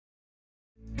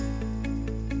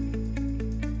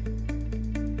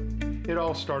It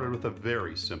all started with a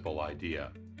very simple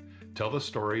idea: tell the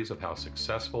stories of how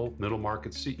successful middle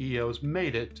market CEOs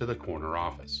made it to the corner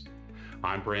office.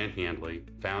 I'm Brant Handley,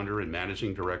 founder and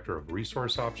managing director of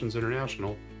Resource Options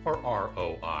International, or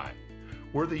ROI.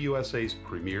 We're the USA's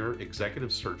premier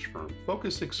executive search firm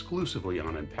focused exclusively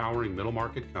on empowering middle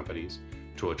market companies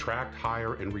to attract,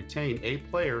 hire, and retain A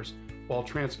players while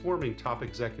transforming top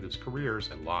executives' careers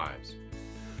and lives.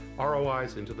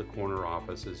 ROI's Into the Corner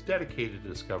office is dedicated to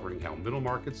discovering how middle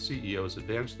market CEOs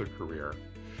advance their career,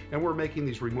 and we're making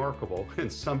these remarkable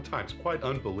and sometimes quite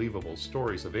unbelievable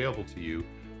stories available to you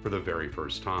for the very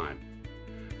first time.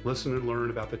 Listen and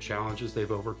learn about the challenges they've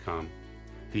overcome,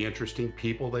 the interesting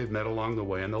people they've met along the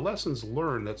way, and the lessons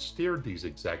learned that steered these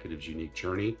executives' unique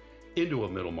journey into a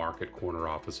middle market corner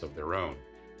office of their own.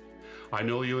 I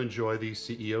know you enjoy these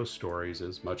CEO stories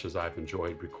as much as I've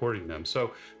enjoyed recording them.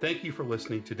 So thank you for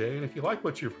listening today. And if you like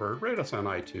what you've heard, rate us on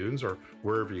iTunes or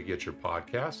wherever you get your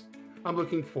podcasts. I'm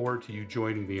looking forward to you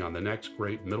joining me on the next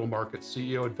great middle market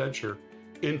CEO adventure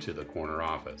into the corner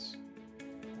office.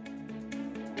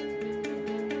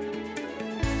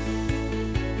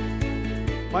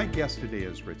 My guest today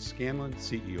is Rich Scanlon,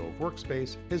 CEO of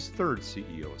Workspace, his third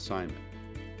CEO assignment.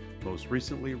 Most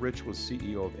recently, Rich was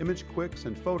CEO of ImageQuix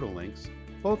and PhotoLinks,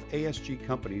 both ASG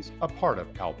companies a part of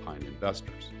Alpine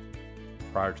Investors.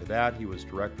 Prior to that, he was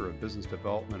Director of Business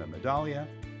Development at Medallia,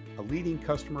 a leading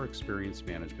customer experience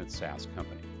management SaaS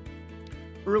company.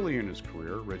 Early in his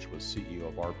career, Rich was CEO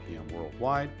of RPM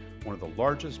Worldwide, one of the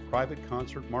largest private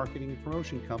concert marketing and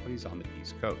promotion companies on the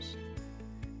East Coast.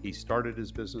 He started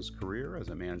his business career as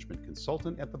a management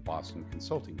consultant at the Boston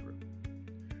Consulting Group.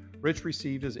 Rich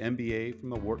received his MBA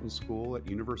from the Wharton School at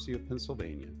University of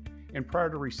Pennsylvania, and prior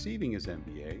to receiving his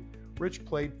MBA, Rich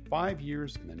played 5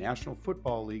 years in the National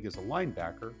Football League as a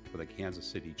linebacker for the Kansas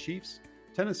City Chiefs,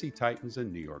 Tennessee Titans,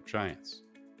 and New York Giants.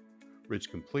 Rich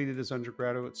completed his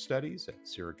undergraduate studies at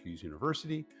Syracuse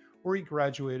University, where he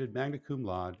graduated magna cum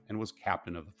laude and was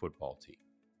captain of the football team.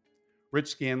 Rich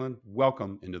Scanlon,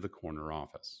 welcome into the corner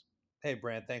office. Hey,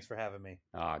 Brant, thanks for having me.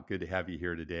 Good to have you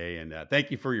here today. And thank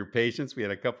you for your patience. We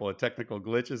had a couple of technical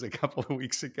glitches a couple of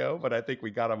weeks ago, but I think we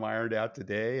got them ironed out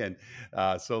today.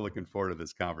 And so looking forward to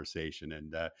this conversation.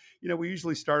 And, we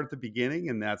usually start at the beginning,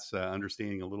 and that's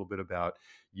understanding a little bit about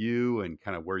you and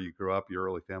kind of where you grew up, your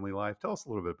early family life. Tell us a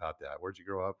little bit about that. Where'd you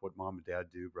grow up? What mom and dad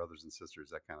do, brothers and sisters,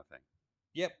 that kind of thing.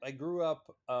 Yep, I grew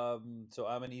up. So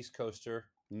I'm an East Coaster.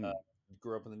 Uh, Mm,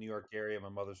 grew up in the New York area. My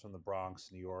mother's from the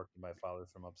Bronx, New York. And my father's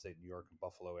from upstate New York and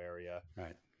Buffalo area.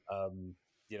 right. Um,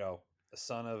 you know, a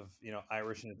son of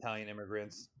Irish and Italian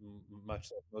immigrants, much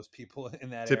like most people in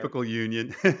that area. Typical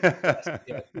union. Yes,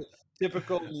 yeah,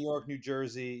 typical New York, New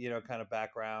Jersey, kind of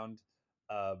background.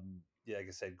 Yeah, like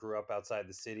I said, grew up outside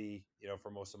the city, for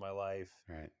most of my life.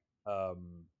 Right.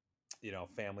 um,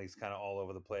 families kind of all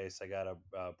over the place. I got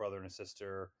a brother and a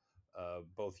sister,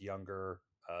 both younger,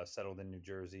 settled in New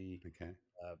Jersey. Okay.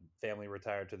 Family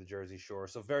retired to the Jersey Shore.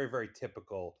 So very, very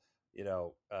typical,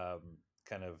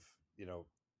 kind of,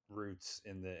 roots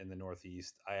in the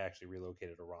Northeast. I actually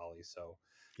relocated to Raleigh. So,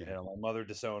 Yeah. my mother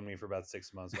disowned me for about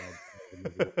 6 months when I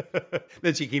moved away.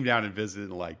 Then she came down and visited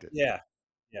and liked it. Yeah.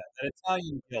 Yeah. That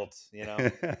Italian guilt.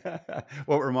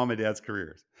 What were mom and dad's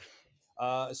careers?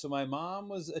 So my mom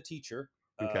was a teacher.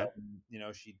 Okay.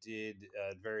 She did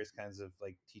various kinds of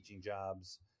like teaching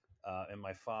jobs, and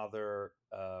my father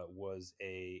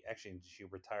actually she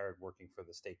retired working for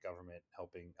the state government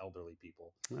helping elderly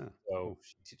people. Ah, So cool.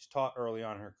 she taught early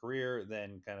on in her career,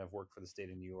 then kind of worked for the state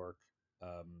of New York,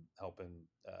 helping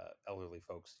elderly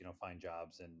folks, find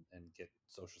jobs and get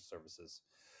social services.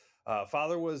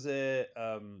 Father was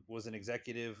an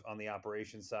executive on the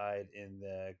operations side in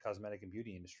the cosmetic and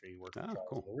beauty industry. Worked for Oh, Charles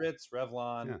cool. the Ritz,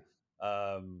 Revlon. Yeah.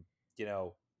 Um, you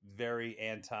know, very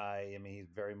anti. I mean, he's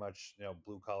very much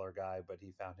blue collar guy, but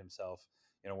he found himself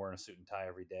wearing a suit and tie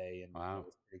every day, and Wow.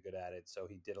 was pretty good at it. So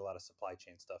he did a lot of supply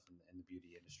chain stuff in the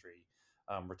beauty industry.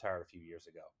 Retired a few years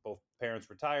ago. Both parents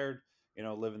retired.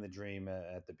 Living the dream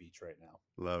at the beach right now.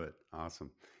 Love it.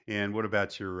 Awesome. And what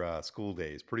about your school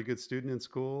days? Pretty good student in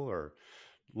school, or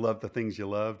loved the things you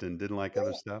loved and didn't like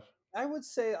other stuff? I would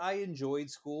say I enjoyed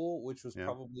school, which was Yeah.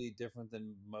 probably different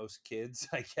than most kids,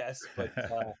 I guess. But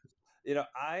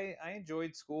I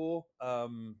enjoyed school.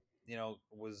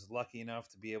 Was lucky enough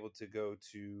to be able to go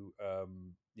to a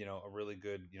really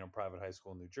good private high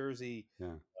school in New Jersey.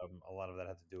 Yeah. A lot of that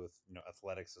had to do with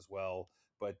athletics as well.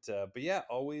 But yeah,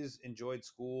 always enjoyed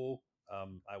school.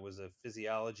 I was a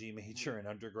physiology major in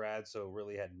undergrad, so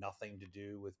really had nothing to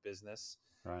do with business.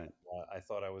 Right. I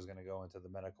thought I was going to go into the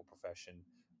medical profession,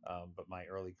 but my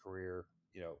early career,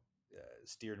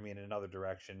 steered me in another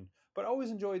direction. But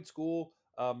always enjoyed school.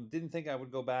 Didn't think I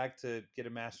would go back to get a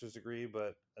master's degree,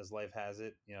 but as life has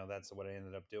it, that's what I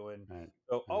ended up doing. Right.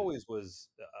 So Right. always was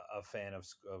a fan of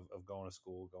going to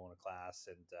school, going to class,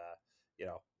 and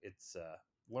it's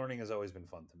learning has always been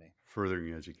fun to me. Furthering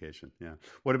your education. Yeah.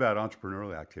 What about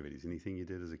entrepreneurial activities? Anything you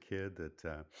did as a kid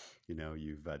that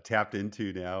you've tapped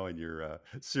into now in your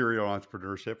serial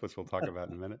entrepreneurship, which we'll talk about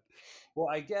in a minute? Well,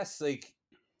 I guess like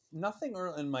nothing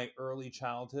in my early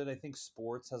childhood. I think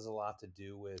sports has a lot to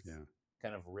do with Yeah.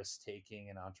 kind of risk taking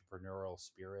and entrepreneurial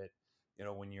spirit.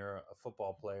 When you're a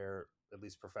football player, at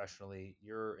least professionally,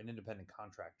 you're an independent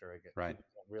contractor. I get Right.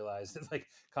 people don't realize that like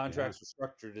Yeah. contracts are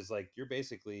structured as like you're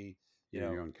basically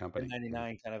You're your own company. Yeah.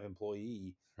 1099 kind of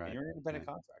employee, and Right. you're an independent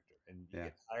Right. contractor, and you Yeah.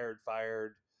 get hired,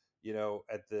 fired.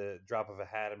 At the drop of a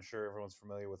hat. I'm sure everyone's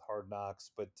familiar with Hard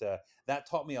Knocks, but that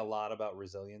taught me a lot about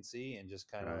resiliency and just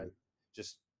kind of Right. like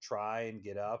just try and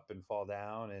get up and fall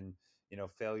down. And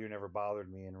failure never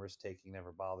bothered me, and risk taking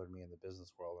never bothered me in the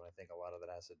business world. And I think a lot of that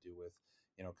has to do with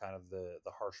kind of the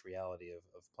harsh reality of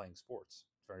playing sports.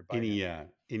 It's very binary.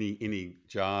 Any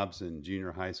jobs in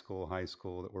junior high school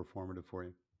that were formative for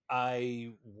you?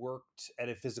 I worked at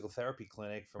a physical therapy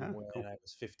clinic from Ah, when cool. I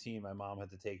was 15. My mom had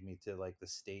to take me to like the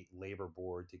state labor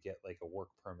board to get like a work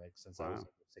permit since I was Wow.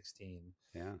 like 16.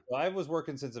 Yeah. Well, I was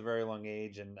working since a very young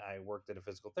age, and I worked at a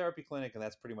physical therapy clinic, and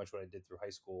that's pretty much what I did through high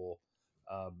school.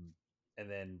 Um, and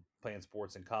then playing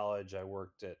sports in college, I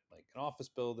worked at like an office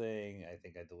building. I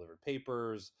think I delivered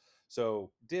papers,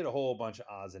 so did a whole bunch of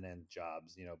odds and end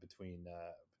jobs,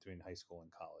 between high school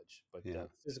and college. But Yeah.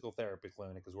 physical therapy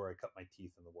clinic is where I cut my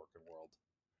teeth in the working world.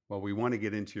 Well, we want to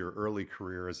get into your early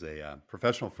career as a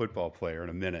professional football player in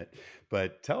a minute,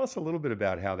 but tell us a little bit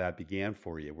about how that began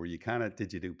for you. Were you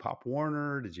did you do Pop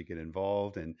Warner? Did you get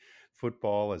involved in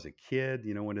football as a kid?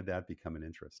 When did that become an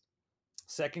interest?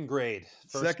 Second grade,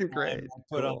 first Second time grade. I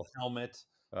put on Cool. the helmet.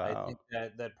 I think Wow.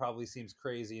 that probably seems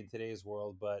crazy in today's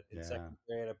world, but in Yeah. second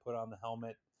grade, I put on the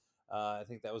helmet. I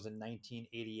think that was in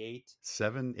 1988.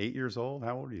 7, 8 years old.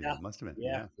 How old are you Yeah, then? Must have been.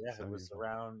 yeah, Yeah. yeah. It 7 years was old.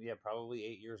 around, yeah, probably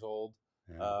 8 years old.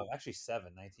 Yeah. Actually,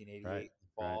 seven, Right. 1988 Right.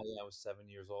 fall. Yeah, I was 7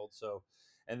 years old. So,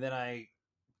 and then I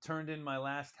turned in my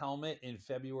last helmet in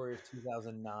February of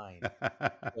 2009.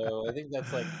 So I think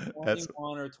that's like that's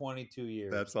 21 or 22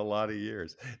 That's years. a lot of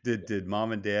years. Did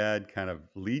mom and dad kind of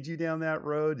lead you down that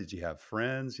road? Did you have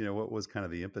friends? What was kind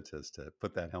of the impetus to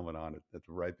put that helmet on at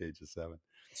the ripe age of 7?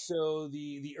 So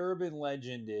the urban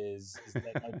legend is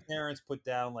that my parents put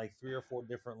down like three or four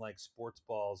different like sports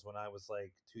balls when I was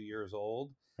like 2 years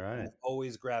old, and I Right.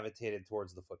 always gravitated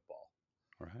towards the football.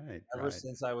 Right. Ever Right.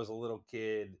 since I was a little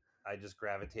kid, I just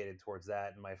gravitated towards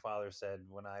that. And my father said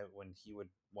when he would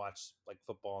watch like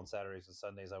football on Saturdays and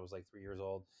Sundays, I was like 3 years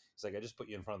old. He's like, I just put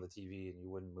you in front of the TV and you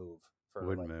wouldn't move for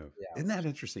Wouldn't like move. 3 Isn't that hours.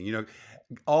 interesting?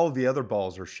 All of the other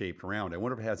balls are shaped round. I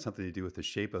wonder if it had something to do with the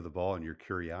shape of the ball and your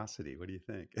curiosity. What do you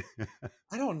think?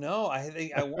 I don't know.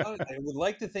 I would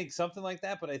like to think something like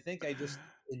that, but I think I just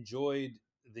enjoyed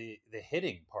the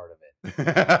hitting part of it. So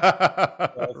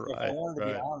if I Right. wanted to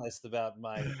be Right. honest about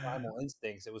my primal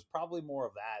instincts, it was probably more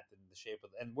of that than the shape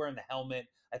of and wearing the helmet.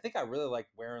 I think I really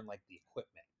liked wearing like the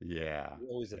equipment. Yeah. It was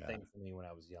always a Yeah. thing for me when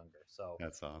I was younger. So,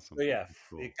 That's awesome. but yeah, That's it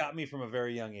cool. got me from a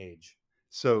very young age.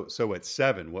 So at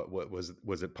 7, what was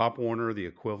it Pop Warner, the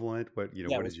equivalent? Yeah,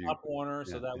 What it was did you? Pop Warner,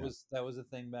 so Yeah, that yeah, was a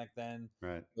thing back then.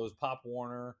 right, It was Pop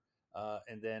Warner,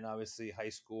 and then obviously high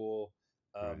school.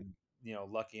 right.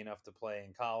 Lucky enough to play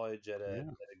in college Yeah. at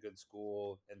a good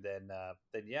school, and then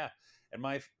yeah, and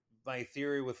my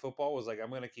theory with football was like I'm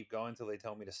going to keep going until they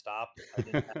tell me to stop. I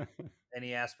didn't have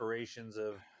any aspirations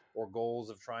of or goals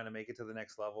of trying to make it to the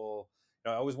next level.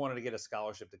 I always wanted to get a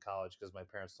scholarship to college because my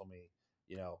parents told me,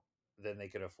 you know, then they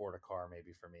could afford a car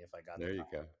maybe for me if I got to There you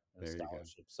go. college and a There you go.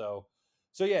 scholarship.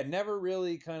 So yeah, never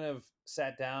really kind of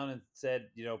sat down and said,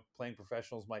 playing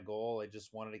professional is my goal. I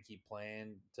just wanted to keep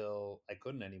playing till I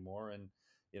couldn't anymore, and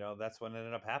that's what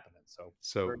ended up happening. So very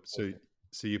So so fortunate.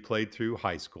 so you played through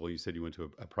high school. You said you went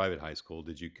to a private high school.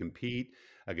 Did you compete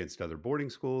against other boarding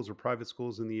schools or private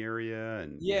schools in the area?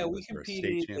 And, Yeah, we was there state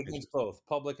competed against championships? both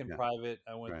public and Yeah, private.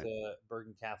 I went right. to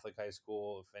Bergen Catholic High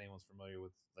School. If anyone's familiar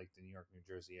with like the New York, New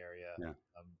Jersey area, Yeah.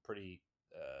 pretty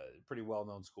well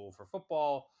known school for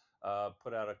football.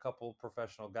 Put out a couple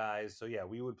professional guys. So yeah,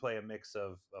 we would play a mix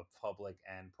of public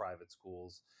and private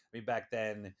schools. I mean, back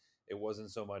then it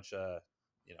wasn't so much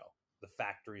you know the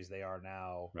factories they are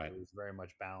now. Right. It was very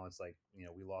much balanced. Like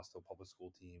we lost to a public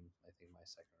school team. I think my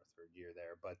second or third year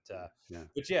there, Yeah. Yeah.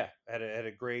 but yeah, I had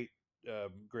a great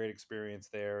great experience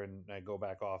there, and I go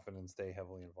back often and stay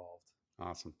heavily involved.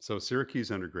 Awesome. So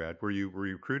Syracuse undergrad, were you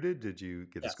recruited? Did you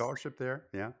get a Yes. scholarship there?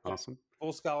 Yeah, Yep. awesome.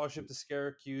 Full scholarship to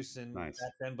Syracuse, and Nice.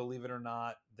 back then, believe it or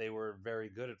not, they were very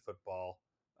good at football.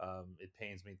 It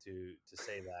pains me to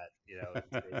say that, these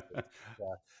days,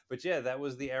 but yeah, that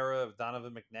was the era of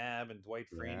Donovan McNabb and Dwight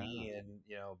Yeah, Freeney, and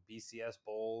BCS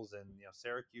bowls, and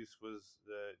Syracuse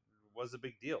was a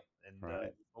big deal, and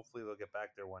right. hopefully they'll get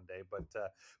back there one day.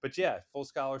 But yeah, full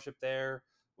scholarship there.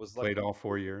 Was Played lucky. all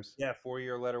 4 years? Yeah,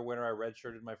 4-year letter winner. I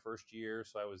redshirted my first year,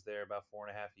 so I was there about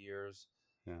 4.5 years.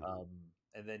 Yeah. Um,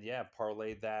 and then yeah,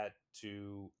 parlayed that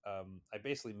to I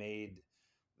basically made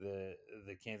the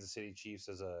the Kansas City Chiefs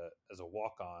as a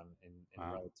walk on in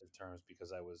Wow. relative terms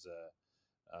because I was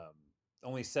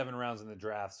only 7 rounds in the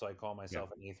draft, so I call Yeah.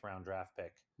 myself an eighth round draft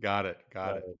pick. Got it, So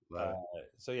got it. Love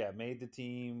it. so yeah, made the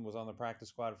team, was on the practice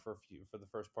squad for the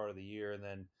first part of the year, and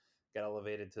then got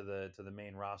elevated to the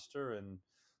main roster and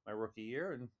my rookie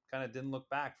year, and kind of didn't look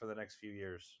back for the next few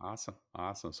years. Awesome,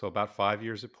 awesome. So about 5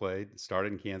 years it played,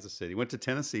 started in Kansas City, went to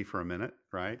Tennessee for a minute,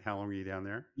 right? How long were you down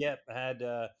there? Yep, I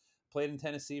had played in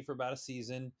Tennessee for about a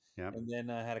season, Yep. and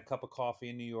then I had a cup of coffee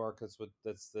in New York.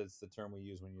 That's the term we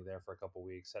use when you're there for a couple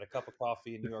weeks. Had a cup of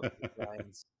coffee in New York with the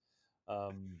Giants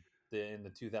um, in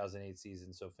the 2008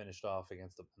 season, so finished off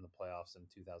against in the playoffs in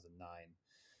 2009.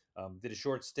 Did a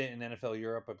short stint in NFL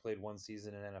Europe. I played one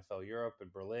season in NFL Europe in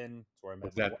Berlin. That's where I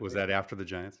met my Was wife. that after the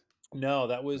Giants? No,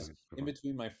 that was Okay, in before.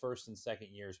 between my first and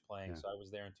second years playing. Yeah, So I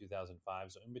was there in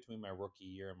 2005. So in between my rookie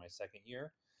year and my second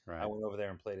year, I right, went over there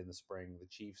and played in the spring. The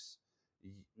Chiefs,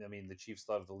 I mean, the Chiefs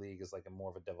thought of the league as like a more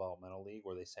of a developmental league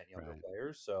where they sent younger right,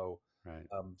 players. So, right.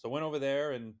 so went over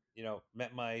there and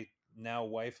met my now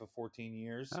wife of 14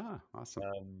 years. Ah,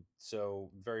 awesome. So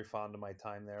very fond of my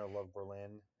time there. I love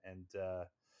Berlin, and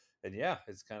yeah,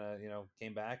 it's kind of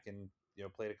came back and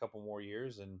played a couple more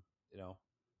years, and you know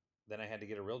then I had to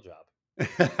get a real job.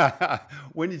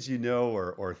 When did you know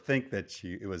or think that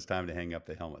it was time to hang up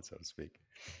the helmet, so to speak?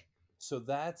 So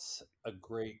that's a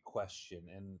great question,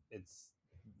 and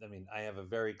I mean, I have a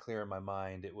very clear in my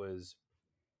mind. It was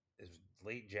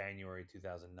late January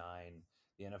 2009.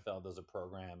 The NFL does a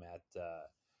program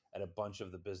at a bunch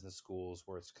of the business schools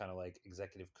where it's kind of like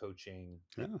executive coaching.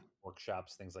 They do Yeah.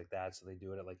 workshops, things like that. So they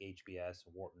do it at like HBS,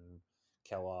 Wharton,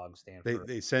 Kellogg, They Stanford.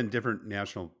 they send different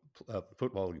national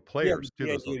football league Yeah, players to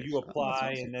the those idea you locations. Oh, that's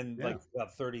apply, awesome. and then Yeah, like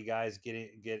about 30 guys get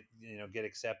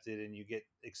accepted, and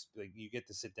like, you get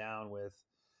to sit down with,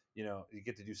 you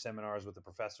get to do seminars with the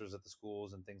professors at the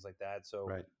schools and things like that. So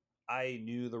right. I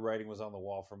knew the writing was on the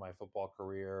wall for my football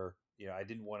career. I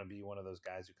didn't want to be one of those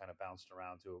guys who kind of bounced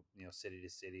around to city to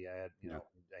city. Yeah.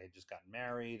 I had just gotten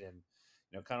married,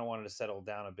 and kind of wanted to settle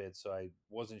down a bit. So I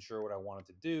wasn't sure what I wanted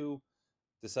to do.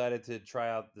 Decided to try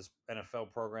out this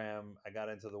NFL program. I got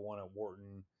into the one at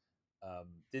Wharton.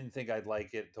 Didn't think I'd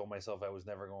like it. Told myself I was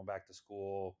never going back to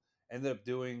school. Ended up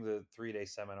doing the 3-day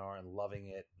seminar and loving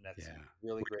it. Met Yeah. some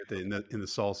really Were you great at the in the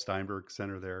Saul Steinberg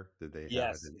Center there? Did they have it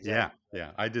Yes, in exactly. Yeah,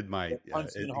 yeah. I did my,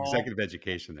 Huntsman Hall. executive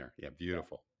education there. Yeah, Yeah,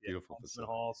 beautiful, yeah, beautiful Huntsman facility.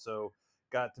 Hall. So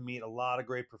got to meet a lot of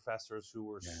great professors who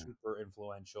were Yeah, super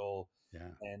influential. yeah.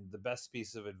 And the best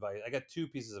piece of advice, I got two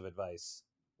pieces of advice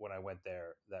when I went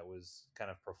there that was kind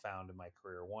of profound in my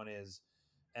career. One is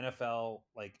NFL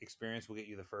like experience will get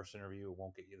you the first interview, it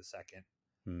won't get you the second.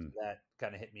 Hmm. So that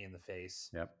kind of hit me in the face.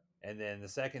 Yep. And then the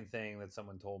second thing that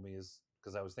someone told me is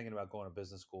because I was thinking about going to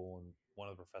business school, and one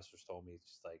of the professors told me, it's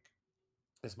just like,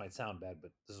 this might sound bad,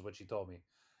 but this is what she told me.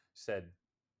 She said,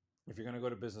 if you're going to go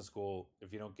to business school,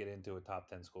 if you don't get into a top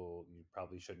 10 school, you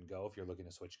probably shouldn't go if you're looking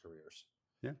to switch careers.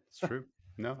 Yeah, it's true.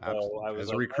 No, So absolutely. I was As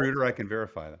a like, recruiter, I okay. can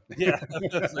verify Yeah.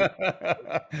 It's like,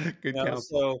 that. Good counsel.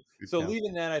 so Good so counsel.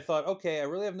 leaving that, I thought, okay, I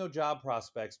really have no job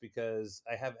prospects because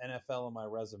I have NFL on my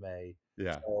resume.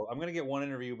 Yeah. So I'm going to get one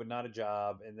interview, but not a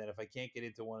job. And then if I can't get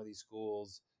into one of these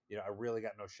schools, I really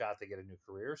got no shot to get a new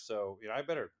career. So, I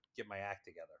better get my act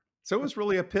together. So it was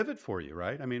really a pivot for you,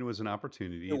 right? I mean, it was an It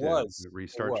opportunity to was. It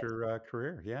restart was. your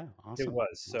career. Yeah, It awesome, was.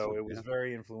 So awesome. it was Yeah,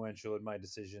 very influential in my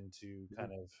decision to yeah.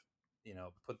 kind of,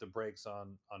 put the brakes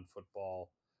on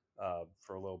football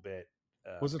for a little bit.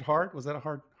 Was it hard? Was that a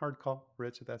hard call,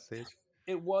 Rich, at that stage?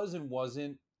 It was and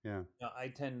wasn't. Yeah, I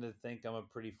tend to think I'm a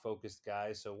pretty focused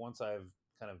guy. So once I've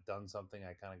kind of done something,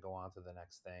 I kind of go on to the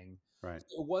next thing. right.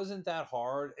 So it wasn't that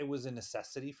hard. It was a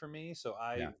necessity for me. So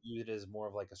I Yeah, viewed it as more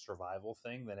of like a survival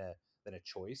thing than a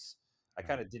choice. I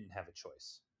kind right. of didn't have a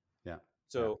choice. Yeah, yeah.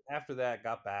 So after that,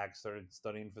 got back, started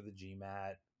studying for the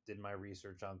GMAT, did my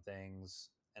research on things.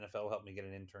 NFL helped me get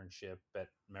an internship at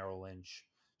Merrill Lynch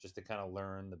just to kind of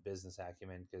learn the business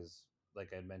acumen because,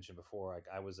 like I mentioned before, like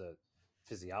I was a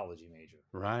physiology major.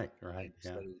 Right. I Right.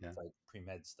 Yeah. studied Yeah. like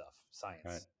pre-med stuff, Right.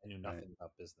 science. I knew Right. nothing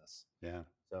about business. Yeah.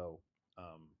 So,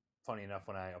 um, funny enough,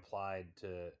 when I applied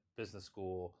to business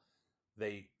school,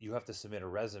 you have to submit a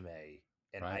resume,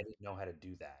 and I Right. didn't know how to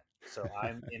do that. So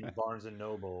I'm in Barnes and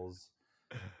Nobles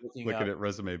looking Looking up. at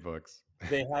resume books.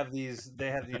 They have these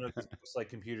books like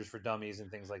Computers for Dummies and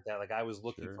things like that. Like I was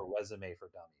looking Sure. for resume for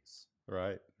dummies,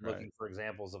 Right. Right. looking for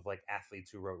examples of like athletes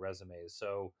who wrote resumes.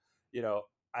 So, you know,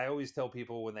 I always tell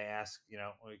people when they ask,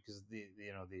 because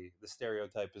the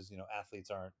stereotype is, athletes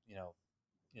aren't,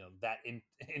 that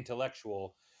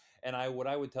intellectual. And what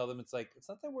I would tell them, it's like, it's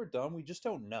not that we're dumb, we just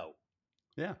don't know.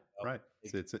 Yeah. You know? Right.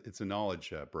 Like, It's a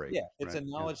knowledge break. yeah, it's Right. a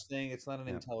Yeah. knowledge thing, it's not an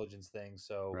Yeah. intelligence thing.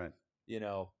 So, Right.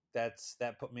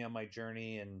 that put me on my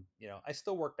journey, and I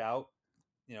still worked out,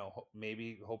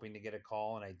 maybe hoping to get a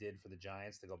call, and I did for the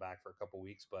Giants to go back for a couple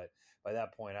weeks. But by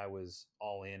that point, I was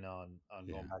all in on going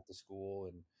Yeah. back to school,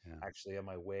 and Yeah. actually on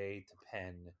my way to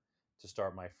Penn to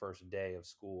start my first day of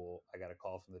school, I got a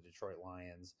call from the Detroit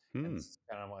Lions, and Hmm. this is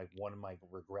kind of like one of my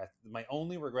regrets. My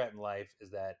only regret in life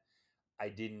is that I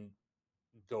didn't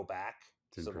go back.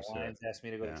 Didn't So the pursue it. Lions asked me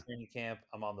to go to Yeah. training camp.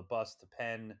 I'm on the bus to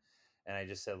Penn, and I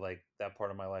just said like that part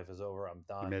of my life is over. I'm You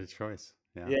done. made a choice.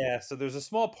 Yeah. Yeah, so there's a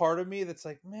small part of me that's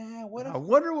like, man, what if I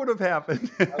wonder what would have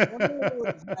happened. I wonder what would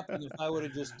have happened if I would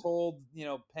have just told,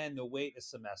 Penn to wait a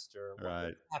semester? What would Right.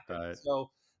 have happened? Right.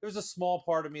 So there's a small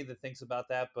part of me that thinks about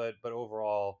that, but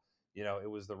overall, it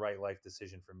was the right life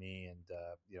decision for me, and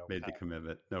Made the kind of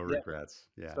commitment. No yeah, regrets.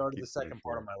 Yeah. started the Keep going second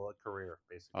part of forward. my career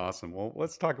basically. Awesome. Well,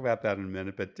 let's talk about that in a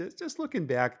minute. But just looking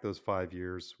back at those 5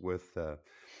 years with the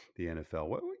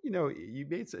NFL, you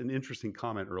made an interesting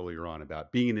comment earlier on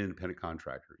about being an independent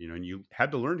contractor. And you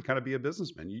had to learn to kind of be a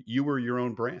businessman. You were your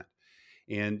own brand,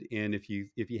 and if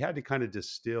you had to kind of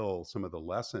distill some of the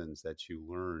lessons that you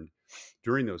learned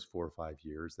during those 4 or 5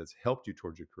 years that's helped you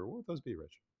towards your career, what would those be,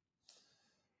 Rich?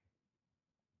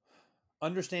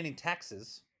 Understanding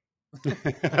taxes.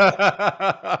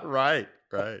 Right.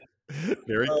 Right.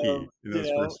 Very key in You those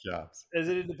know, first jobs. as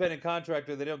an independent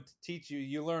contractor, they don't teach you.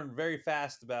 You learn very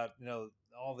fast about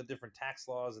all the different tax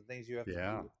laws and things you have to do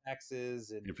Yeah. with taxes,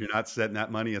 and If you're not setting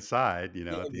that money aside, yeah, at the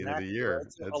end of the exactly right. year,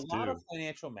 So a that's lot of due.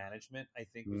 financial management, I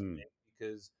think, was Mm, big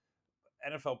because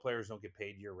NFL players don't get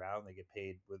paid year round; they get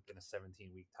paid within a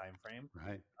 17-week time frame.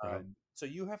 right, right. So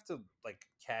you have to like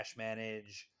cash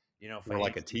manage, We're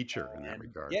like a financially teacher in that plan.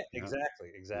 regard. Yeah, Yeah, exactly,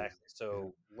 yeah, exactly. yeah.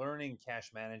 So learning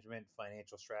cash management,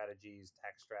 financial strategies,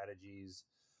 tax strategies,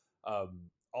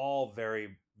 all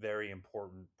very very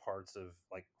important parts of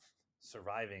like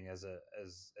surviving as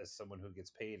someone who gets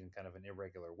paid in kind of an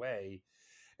irregular way.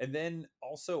 And then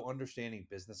also understanding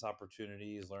business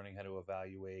opportunities, learning how to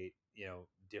evaluate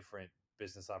different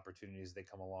business opportunities that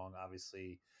come along.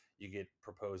 Obviously you get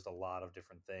proposed a lot of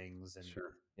different things, and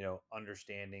Sure.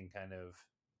 understanding kind of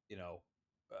you know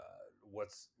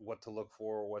what to look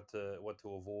for, what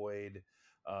to avoid.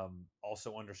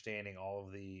 Also understanding all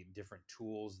of the different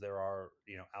tools there are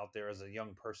out there as a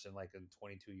young person, like in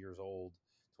 22 years old,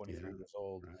 23 Yeah, years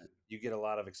old. right. You get a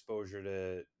lot of exposure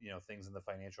to things in the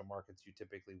financial markets you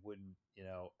typically wouldn't,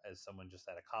 as someone just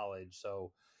out of college.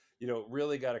 So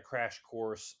really got a crash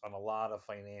course on a lot of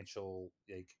financial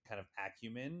like kind of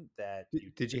acumen that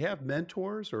you Did you typically. have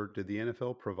mentors, or did the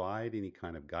NFL provide any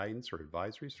kind of guidance or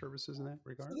advisory services in that So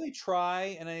regard? they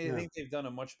try, and I Yeah. think they've done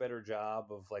a much better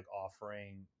job of like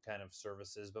offering kind of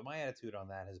services. But my attitude on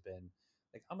that has been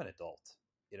like, I'm an adult.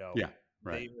 You know, Yeah.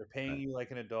 Right. they're paying Right. you like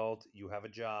an adult. You have a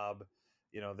job.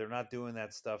 They're not doing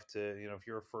that stuff to if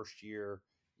you're a first year,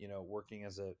 working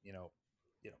as a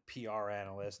PR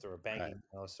analyst or a Right. banking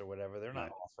analyst or whatever. They're not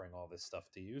Right. offering all this stuff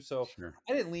to you. So Sure.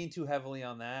 I didn't lean too heavily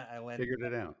on that. I lent Figured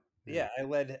it out. Yeah. yeah, I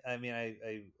led. I mean,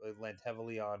 I lent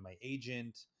heavily on my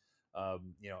agent, a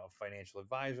financial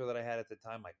advisor that I had at the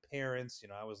time, my parents.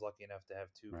 I was lucky enough to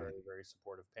have two Right. very, very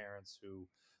supportive parents who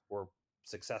were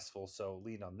successful, so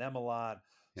leaned on them a lot.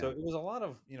 So Yeah. it was a lot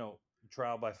of,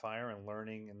 trial by fire and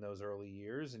learning in those early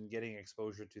years and getting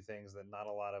exposure to things that not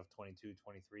a lot of 22,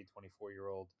 23, 24-year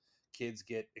old kids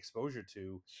get exposure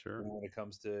to Sure. when it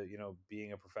comes to,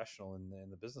 being a professional in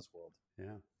the business world.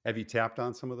 Yeah. Have you tapped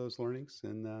on some of those learnings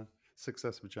in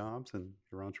successive jobs and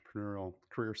your entrepreneurial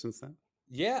career since then?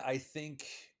 Yeah, I think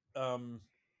um,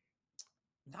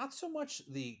 not so much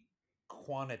the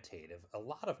quantitative, a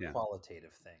lot of Yeah.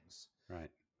 qualitative things.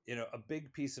 Right. A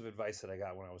big piece of advice that I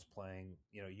got when I was playing,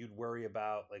 you'd worry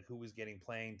about like who was getting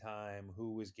playing time,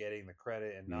 who was getting the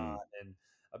credit and not. Mm, And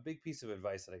a big piece of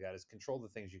advice that I got is control the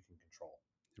things you can control.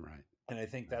 right. And I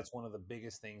think Right. that's one of the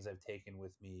biggest things I've taken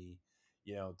with me,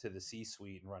 to the C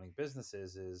suite and running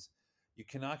businesses is you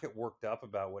cannot get worked up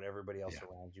about what everybody else Yeah.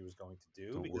 around you is going to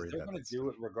do, Don't because worry they're about going that to do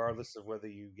stuff. it regardless of whether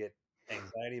you get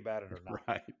anxiety about it or not.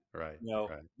 Right. Right.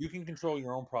 Right. You can control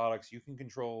your own products, you can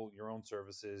control your own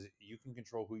services, you can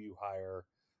control who you hire,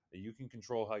 you can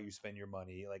control how you spend your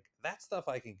money. Like that stuff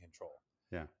I can control.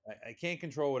 Yeah. I can't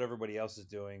control what everybody else is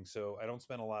doing, so I don't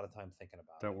spend a lot of time thinking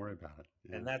about Don't it. worry about it.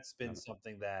 Yeah. And that's been Got it.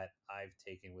 something that I've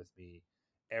taken with me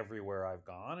everywhere I've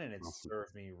gone, and it's Awesome.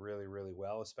 served me really, really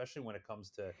well, especially when it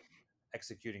comes to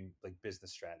executing like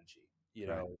business strategy,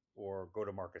 Right. or go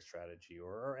to market strategy,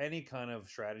 or any kind of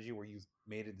strategy where you've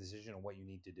made a decision on what you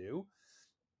need to do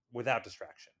without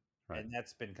distraction. Right. And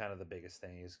that's been kind of the biggest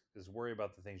thing is worry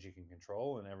about the things you can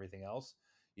control, and everything else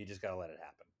you just got to let it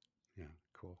happen. Yeah,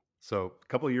 cool. So a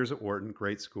couple of years at Wharton,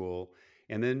 great school,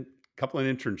 and then a couple of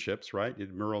internships, right? You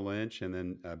did Merrill Lynch and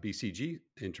then a BCG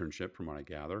internship, from what I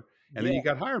gather, and then Yeah. you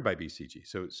got hired by BCG.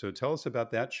 So tell us about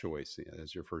that choice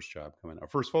as your first job coming out,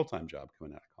 first full time job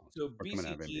coming out of college So or coming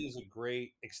out of BCG MBA. is a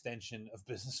great extension of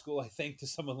business school, I think, to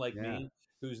someone like Yeah, me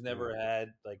who's yeah. never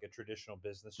had like a traditional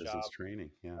business Business job.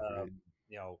 training. Yeah, right.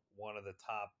 One of the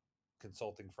top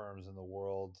consulting firms in the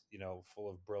world, full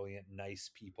of brilliant,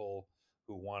 nice people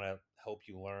who want to help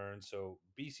you learn. So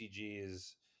BCG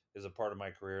is a part of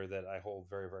my career that I hold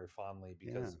very, very fondly,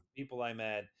 Yeah, because people I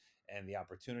met and the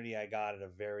opportunity I got at a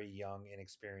very young,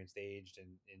 inexperienced age,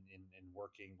 and in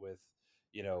working with,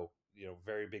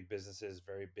 very big businesses,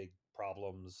 very big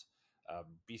problems.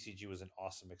 BCG was an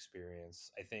awesome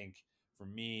experience. I think for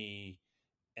me,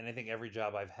 and I think every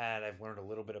job I've had, I've learned a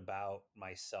little bit about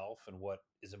myself and what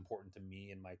is important to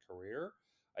me in my career.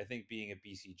 I think being at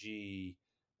BCG,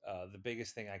 the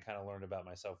biggest thing I kind of learned about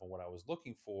myself and what I was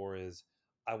looking for is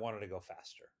I wanted to go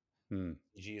faster. hmm,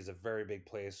 BCG is a very big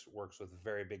place, works with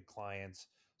very big clients.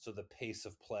 So the pace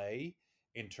of play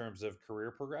in terms of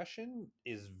career progression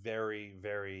is very,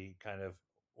 very kind of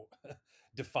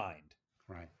defined.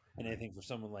 right, And I right. think for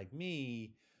someone like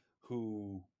me,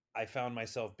 who I found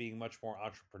myself being much more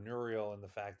entrepreneurial in the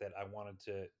fact that I wanted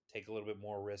to take a little bit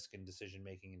more risk in decision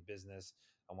making in business,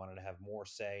 I wanted to have more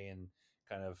say in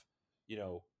kind of,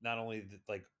 not only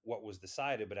like what was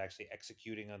decided, but actually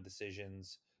executing on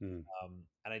decisions. Hmm,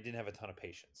 And I didn't have a ton of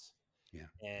patience. yeah,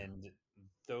 And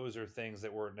those are things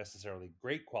that weren't necessarily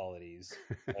great qualities.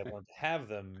 I learned to have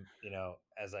them,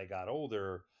 as I got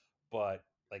older. But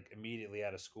like immediately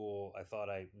out of school, I thought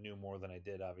I knew more than I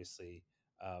did, obviously.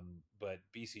 But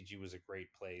BCG was a great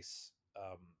place,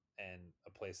 and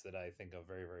a place that I think of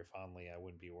very, very fondly. I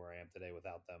wouldn't be where I am today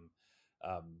without them.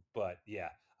 But yeah,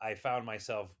 I found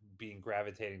myself being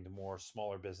gravitating to more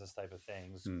smaller business type of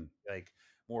things, hmm, like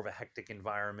more of a hectic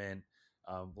environment,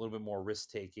 a little bit more risk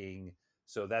taking.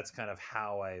 So that's kind of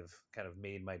how I've kind of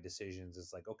made my decisions.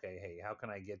 It's like, okay, hey, how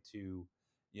can I get to,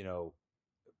 you know,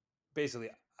 basically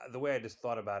the way I just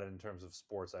thought about it in terms of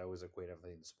sports, I always equate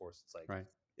everything to sports. It's like, right.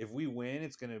 if we win,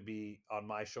 it's going to be on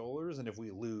my shoulders, and if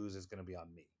we lose, it's going to be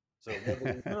on me. So whether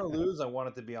we win or lose, I want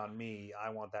it to be on me. I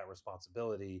want that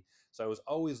responsibility. So I was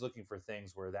always looking for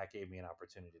things where that gave me an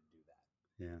opportunity to do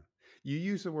that. Yeah. You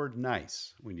use the word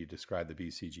nice when you describe the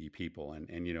BCG people. And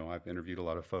I've interviewed a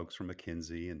lot of folks from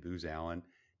McKinsey and Booz Allen.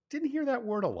 Didn't hear that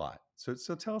word a lot. So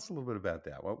tell us a little bit about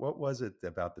that. What was it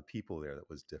about the people there that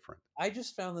was different? I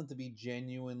just found them to be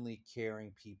genuinely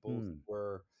caring people Hmm. who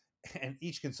were, and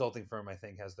each consulting firm I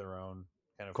think has their own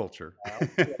kind of Culture. style.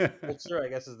 Yeah, culture, I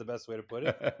guess, is the best way to put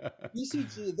it.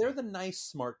 BCG, they're the nice,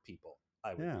 smart people.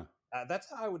 I would. Yeah. That's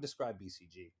how I would describe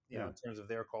BCG. Yeah. In terms of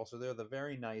their culture, they're the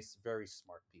very nice, very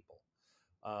smart people.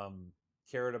 Um,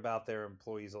 Cared about their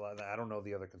employees a lot. I don't know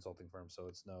the other consulting firms, so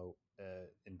it's no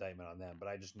indictment on them. But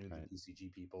I just knew the Right.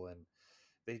 BCG people, and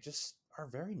they just are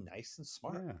very nice and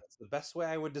smart. Yeah. That's the best way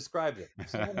I would describe them.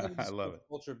 If someone had to I describe love the it.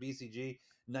 culture of BCG,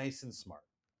 nice and smart.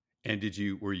 And did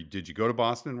you go to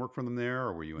Boston and work for them there,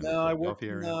 or were you in the No, I worked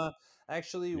Philadelphia in area?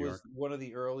 actually New was York? one of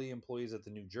the early employees at the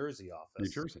New Jersey New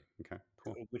office, Jersey. Okay.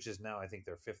 Cool. which is now I think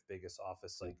their fifth biggest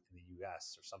office, Yeah. like in the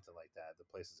U.S. or something like that. The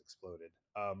place has exploded.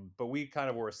 But we kind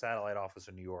of were a satellite office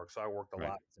in New York, so I worked a Right.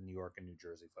 lot with the New York and New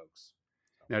Jersey folks.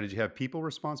 So. Now, did you have people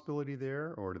responsibility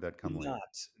there, or did that come Did later?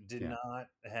 not did Yeah. not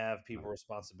have Right. people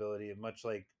responsibility. And much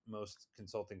like most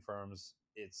consulting firms,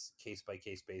 it's case by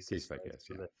case Case basis, by right? case.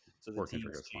 So Yeah. the Working for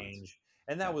teams your clients. change,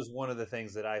 and that Yeah. was one of the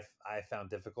things that I found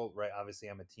difficult. Right? Obviously,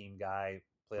 I'm a team guy.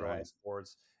 Played a lot Right. of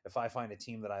sports. If I find a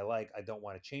team that I like, I don't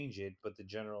want to change it. But the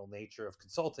general nature of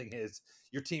consulting is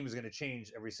your team is going to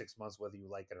change every 6 months, whether you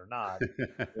like it or not.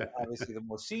 Obviously, the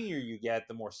more senior you get,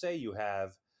 the more say you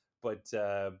have. But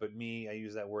me, I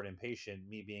use that word impatient.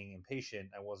 Me being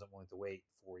impatient, I wasn't willing to wait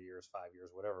 4 years, 5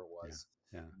 years, whatever it Yeah. was,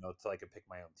 Yeah. till I could pick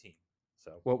my own team.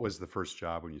 So What was the first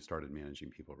job when you started managing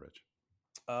people, Rich?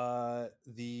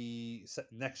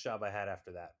 Next job I had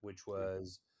after that, which Yeah.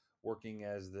 was working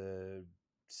as the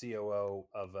COO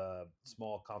of a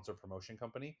small concert promotion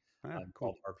company Ah,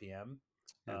 called cool. RPM.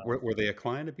 Yeah. Uh, Were they a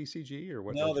client of BCG or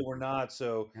what? no, What they you? were not.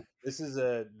 So Yeah. this is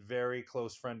a very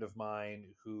close friend of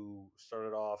mine who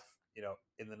started off,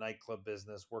 in the nightclub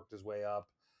business, worked his way up,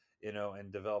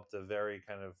 and developed a very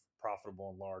kind of profitable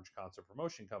and large concert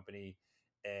promotion company.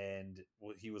 And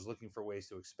he was looking for ways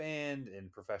to expand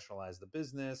and professionalize the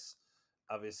business.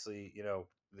 Obviously,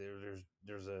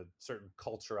 there's a certain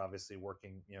culture, obviously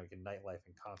working, in nightlife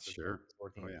and concerts, Sure.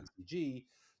 working Oh at yeah. BCG.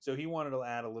 So he wanted to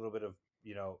add a little bit of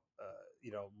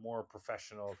more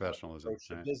professional kind of Professionalism. approach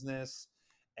to Right. business.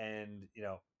 And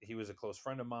he was a close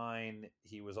friend of mine.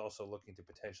 He was also looking to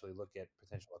potentially look at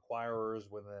potential acquirers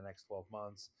within the next 12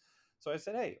 months. So I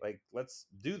said, hey, like, let's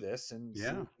do this and see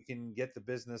Yeah. if we can get the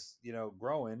business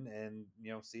growing, and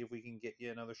see if we can get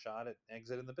you another shot at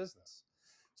exiting the business.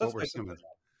 So What that's were my some typical of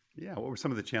job. Yeah, what were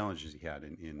some of the challenges you had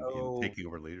in Oh, taking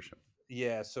over leadership?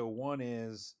 yeah, so one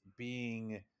is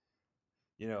being,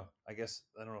 I guess,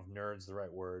 I don't know if nerd's the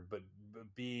right word, but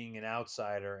being an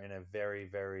outsider in a very,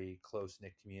 very close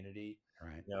knit community,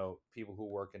 Right. people who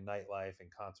work in nightlife and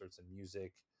concerts and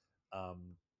music.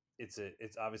 Um,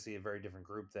 it's obviously a very different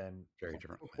group than Very playing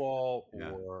different. football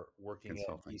Yeah. or working at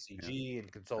Consulting. Yeah. BCG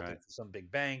and consulting Right. for some big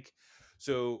bank.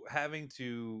 So having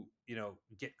to,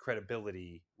 get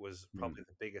credibility was Mm. probably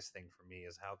the biggest thing for me,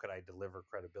 is how could I deliver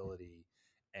credibility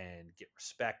and get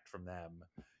respect from them,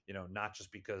 not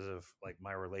just because of like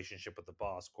my relationship with the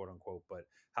boss, quote unquote, but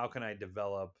how can I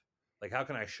develop, like, how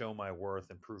can I show my worth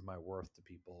and prove my worth to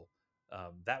people?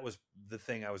 That was the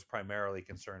thing I was primarily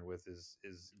concerned with,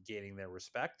 is gaining their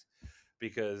respect,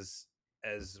 because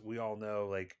as we all know,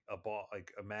 like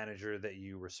like a manager that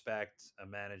you respect, a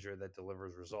manager that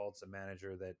delivers results, a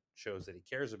manager that shows that he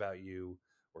cares about you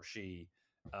or she,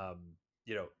 um,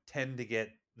 tend to get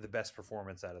the best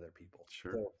performance out of their people.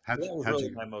 Sure. So that was How'd really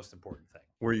you my most important thing.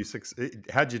 were you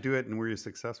how'd you do it and were you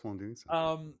successful in doing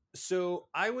so? So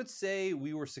I would say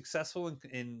we were successful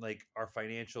in like our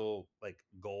financial like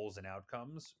goals and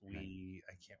outcomes. Okay.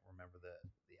 I can't remember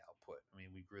the output. I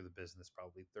mean, we grew the business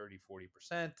probably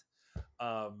 30-40%.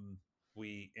 Um,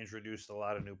 we introduced a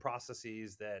lot of new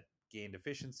processes that gained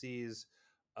efficiencies.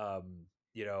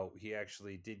 He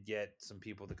actually did get some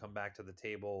people to come back to the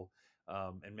table,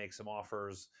 and make some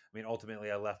offers. I mean,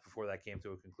 ultimately, I left before that came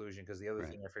to a conclusion, because the other Right.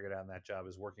 thing I figured out in that job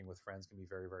is working with friends can be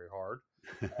very, very hard.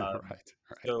 Um, Right.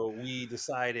 Right. so we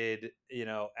decided,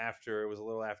 after it was a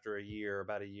little after a year,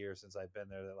 about a year since I've been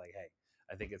there, that like, hey,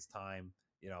 I think it's time.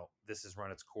 This has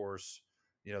run its course.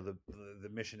 The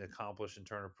mission accomplished in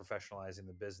terms of professionalizing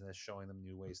the business, showing them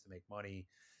new ways to make money.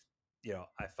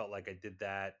 I felt like I did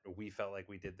that. We felt like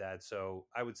we did that. So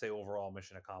I would say overall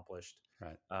mission accomplished.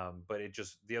 Right. But it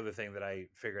just, the other thing that I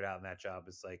figured out in that job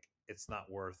is like, it's not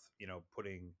worth,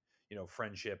 putting,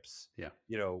 friendships, Yeah.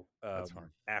 That's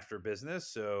hard. after business.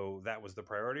 So that was the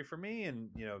priority for me,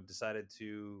 and, decided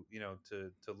to,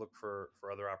 to look for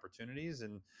other opportunities,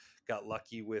 and got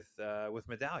lucky with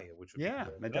Medallia, which would be Yeah,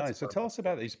 the next Medallion. So part of tell my us story.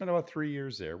 about that. You spent about 3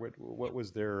 years there. What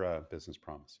was their business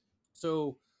promise?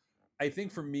 So I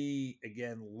think for me,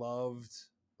 again, loved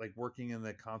like working in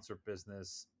the concert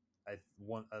business.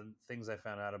 One things I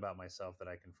found out about myself that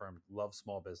I confirmed: love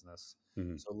small business.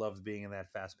 Mhm. So loved being in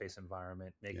that fast paced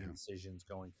environment, making Yeah. decisions,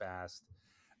 going fast,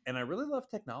 and I really love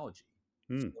technology.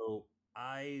 Mm. So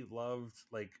I loved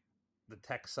like the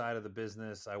tech side of the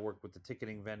business. I worked with the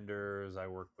ticketing vendors. I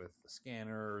worked with the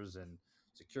scanners and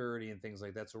security and things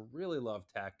like that. So really love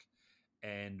tech.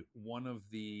 And one of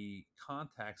the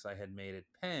contacts I had made at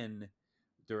Penn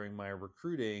during my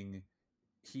recruiting,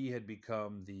 he had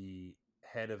become the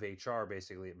head of HR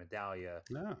basically at Medallia,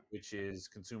 Yeah. which is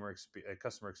a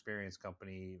customer experience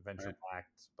company, venture Right.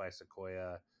 backed by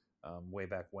Sequoia, way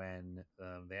back when.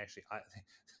 They actually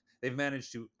they've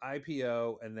managed to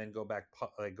IPO and then go back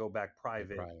Go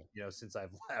private. private. Since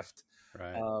I've left,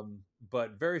 Right.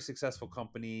 but very successful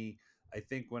company. I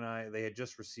think when they had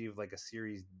just received like a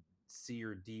Series C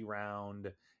or D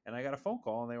round, and I got a phone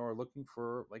call, and they were looking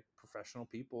for like professional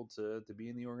people to be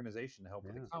in the organization to help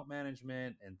with Yeah. account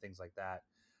management and things like that.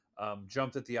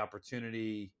 Jumped at the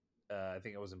opportunity. I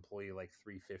think I was employee like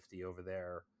 350 over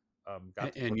there.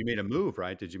 Got to And work. you made a move,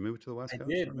 right? Did you move to the West I Coast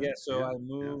did, for a yeah. bit? So Yeah. I Yeah.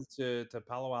 moved to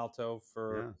Palo Alto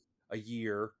for Yeah. a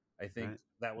year. I think Right.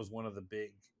 that was like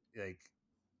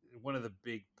one of the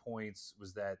big points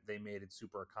was that they made it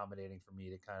super accommodating for me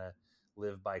to kind of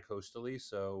live bi-coastally.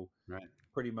 So Right.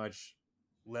 pretty much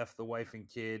left the wife and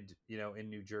kid, in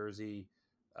New Jersey.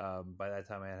 By that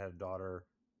time, I had a daughter.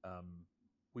 Um,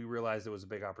 we realized it was a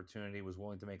big opportunity, was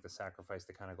willing to make the sacrifice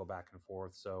to kind of go back and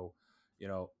forth. So,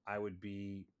 I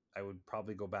would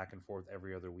probably go back and forth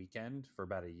every other weekend for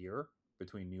about a year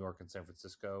between New York and San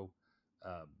Francisco.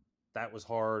 Um, that was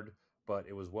hard, but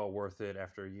it was well worth it.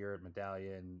 After a year at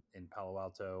Medallion in Palo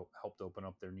Alto, helped open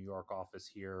up their New York office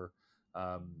here,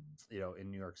 in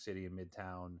New York City in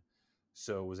Midtown.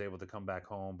 So was able to come back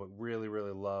home, but really,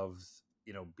 really loved,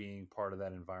 being part of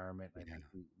that environment. I Yeah.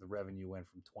 think the revenue went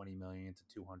from 20 million to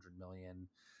 200 million.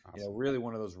 Awesome. Really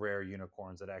one of those rare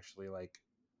unicorns that actually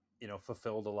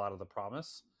fulfilled a lot of the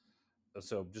promise.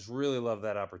 So just really love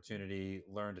that opportunity.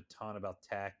 Learned a ton about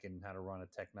tech and how to run a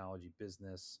technology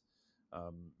business.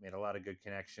 Made a lot of good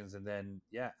connections, and then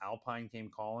Alpine came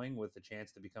calling with a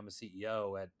chance to become a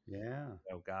CEO at Yeah.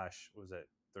 gosh, what was it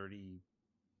 30?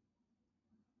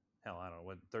 Hell, I don't know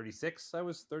what 36. I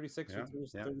was 36 or Yeah.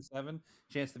 Yeah. 37.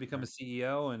 Chance to become Right. a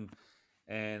CEO,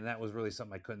 and that was really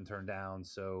something I couldn't turn down.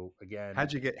 So again,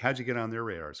 How'd you get on their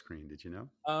radar screen? Did you know?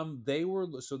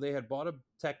 they had bought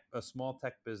a small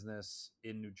tech business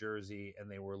in New Jersey,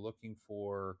 and they were looking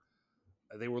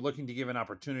to give an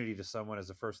opportunity to someone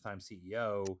as a first time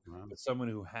CEO, Wow. but someone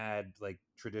who had like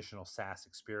traditional SaaS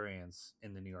experience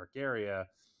in the New York area.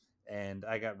 And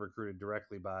I got recruited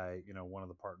directly by one of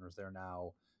the partners there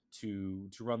now to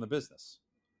run the business.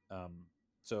 Um,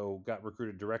 so got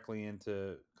recruited directly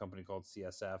into a company called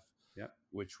CSF, Yeah.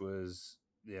 which was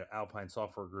the Alpine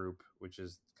Software Group, which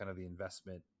is kind of the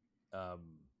investment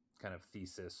um, kind of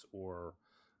thesis or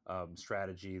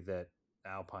strategy that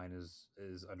Alpine is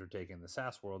undertaking in the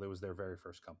SaaS world. It was their very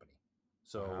first company.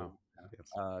 So Wow.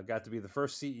 Yes. got to be the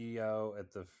first CEO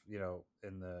at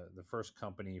in the first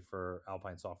company for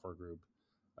Alpine Software Group,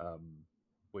 um,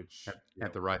 which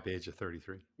At the ripe age of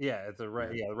 33. at Yeah. the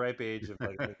ripe age of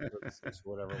like 36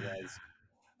 or whatever it was.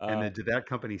 And Um, then did that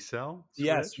company sell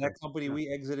yes, Switch that or? company Yeah. we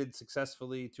exited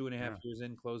successfully 2.5 Yeah. years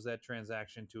in, closed that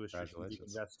transaction to a strategic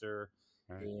Congratulations. investor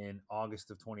All right. in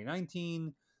August of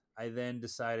 2019. I then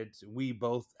decided we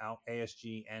both out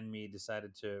ASG and me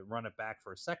decided to run it back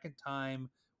for a second time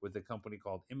with a company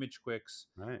called ImageQuicks,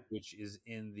 Right. which is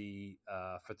in the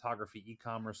photography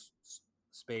e-commerce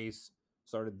space.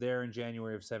 Started there in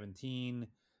January of 17.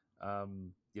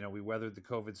 We weathered the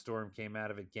COVID storm, came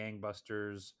out of it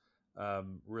gangbusters.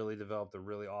 Really developed a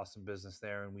really awesome business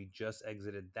there, and we just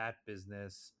exited that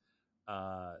business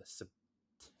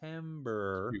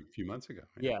September. Few months ago.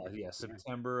 Yeah. Yeah, Right.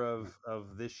 September Yeah.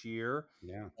 of this year.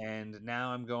 Yeah. And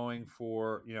now I'm going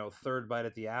for third bite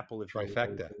at the apple, if you will,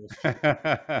 Trifecta.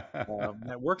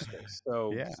 at Workspace.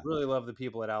 So Yeah. just really love the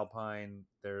people at Alpine.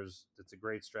 It's a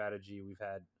great strategy. We've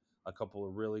had a couple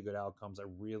of really good outcomes. I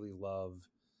really love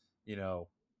you know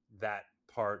that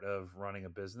part of running a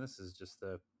business is just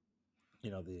the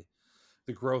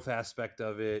growth aspect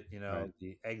of it, Right.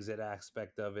 the exit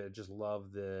aspect of it. I just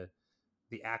love the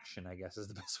action, I guess is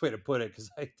the best way to put it, because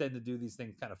I tend to do these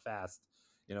things kind of fast.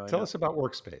 I Tell know. us about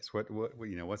Workspace.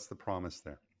 What's the promise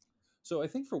there? So I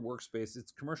think for Workspace,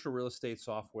 it's commercial real estate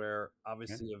software, Yeah.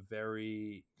 obviously a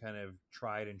very kind of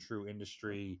tried and true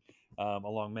industry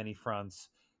along many fronts.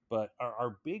 But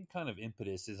our big kind of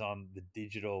impetus is on the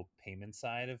digital payment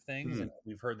side of things. Hmm. And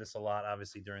we've heard this a lot,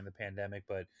 obviously, during the pandemic,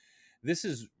 but this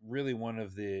is really one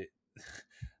of the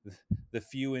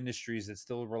few industries that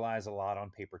still relies a lot on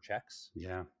paper checks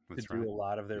Yeah, to that's do right. a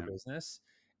lot of their Yeah. business.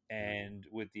 Yeah. And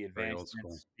with the Very old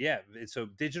school. advancements, so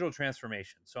digital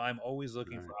transformation. So I'm always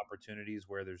looking for Right. opportunities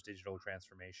where there's digital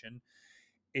transformation.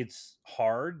 It's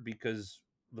hard because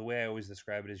the way I always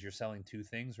describe it is you're selling two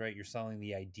things, right? You're selling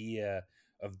the idea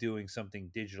of doing something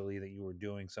digitally, that you were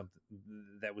doing something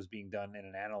that was being done in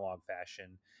an analog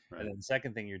fashion. And Right. then the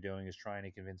second thing you're doing is trying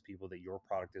to convince people that your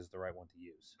product is the right one to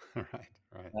use. Right.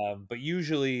 Right. But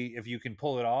usually, if you can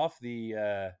pull it off,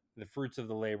 the fruits of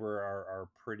the labor are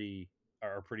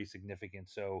pretty significant.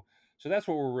 So that's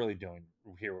what we're really doing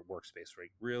here at Workspace,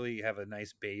 right? Really have a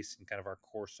nice base in kind of our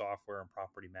core software and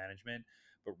property management,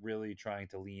 but really trying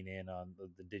to lean in on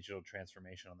the digital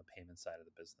transformation on the payment side of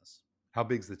the business. How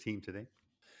big's the team today?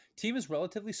 Team is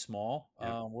relatively small.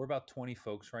 Yeah. We're about 20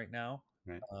 folks right now.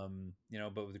 Right.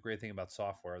 But the great thing about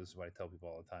software, this is what I tell people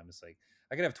all the time. It's like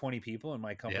I could have 20 people and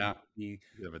my company Yeah. could be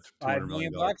You have a five $200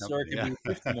 million million bucks, or it company. can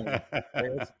Yeah. be 50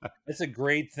 million. Right? That's a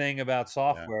great thing about Yeah.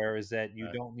 software, is that you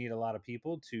Right. don't need a lot of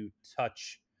people to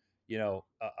touch,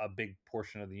 a big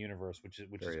portion of the universe, which is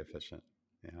Very efficient.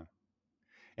 Yeah.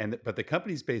 But the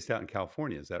company's based out in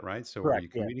California, is that right? So are correct. you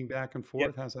Yeah. commuting back and Yep.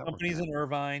 forth? How's that working Companies out? in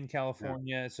Irvine, Yeah.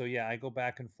 California. So yeah, I go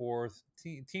back and forth.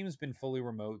 Team's been fully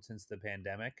remote since the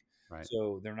pandemic. Right.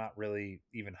 So they're not really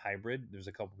even hybrid. There's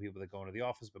a couple people that go into the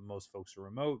office, but most folks are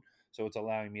remote. So it's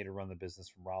allowing me to run the business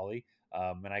from Raleigh.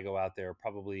 And I go out there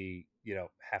probably,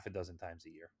 half a dozen times a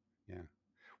year. Yeah.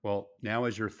 Well, now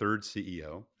as your third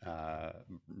CEO,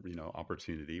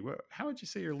 opportunity, how would you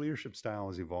say your leadership style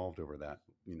has evolved over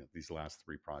these last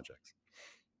three projects?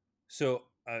 So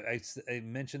I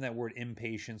mentioned that word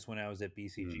impatience when I was at Mm.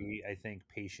 BCG. I think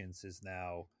patience is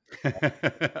now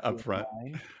Up front.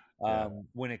 mine Yeah.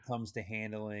 when it comes to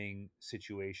handling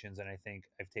situations, and I think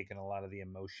I've taken a lot of the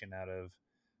emotion out of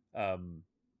um,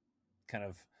 kind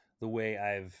of the way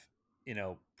I've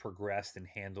progressed and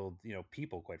handled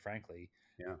people. Quite frankly,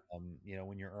 Yeah.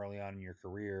 when you're early on in your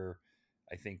career,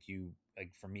 I think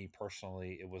like for me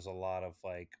personally, it was a lot of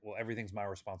like, well, everything's my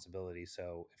responsibility.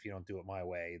 So if you don't do it my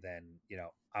way, then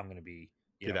I'm going to be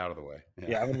you Get know out of the way. Yeah.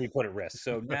 yeah, I'm going to be put at risk.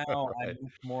 So now I'm Right.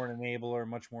 much more an enabler,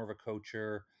 much more of a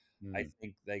coacher. I Mm.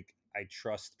 think like I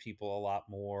trust people a lot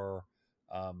more.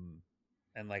 Um,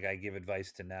 and like I give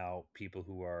advice to now people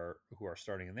who are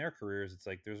starting in their careers. It's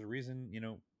like there's a reason,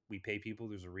 we pay people.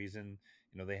 There's a reason,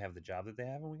 they have the job that they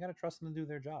have, and we got to trust them to do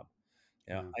their job.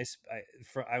 Yeah.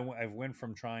 I've went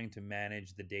from trying to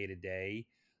manage the day to day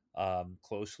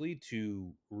closely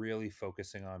to really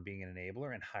focusing on being an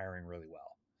enabler and hiring really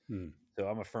well. Mm. So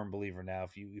I'm a firm believer now.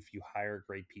 If you hire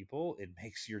great people, it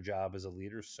makes your job as a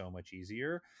leader so much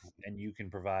easier, and you can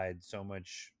provide so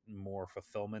much more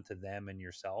fulfillment to them and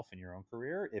yourself in your own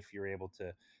career if you're able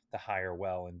to hire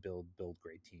well and build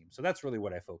great teams. So that's really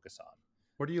what I focus on.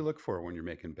 What do you look for when you're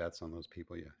making bets on those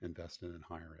people you invest in and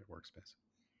hire at Workspace?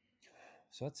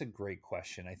 So that's a great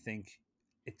question. I think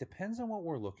it depends on what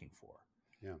we're looking for.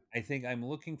 Yeah. I think I'm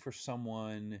looking for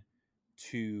someone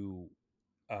to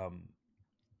um,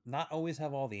 not always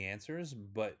have all the answers,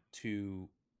 but to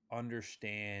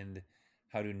understand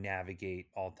how to navigate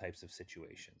all types of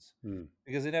situations. Mm.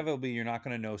 Because inevitably, you're not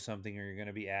going to know something, or you're going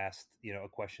to be asked, a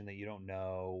question that you don't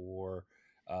know, or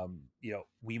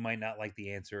we might not like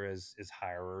the answer as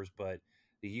hirers, but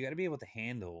you got to be able to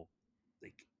handle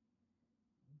like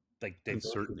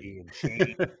Uncertainty. diversity and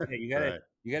change. Yeah, Right.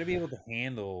 you got to be able to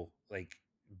handle like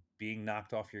being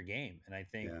knocked off your game. And I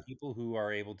think Yeah. people who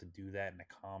are able to do that in a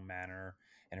calm manner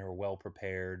and are well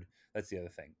prepared, that's the other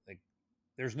thing. Like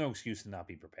there's no excuse to not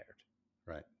be prepared.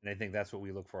 Right. And I think that's what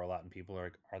we look for a lot in people are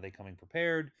like, are they coming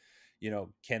prepared?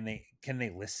 Can they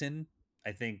listen?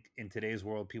 I think in today's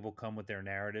world, people come with their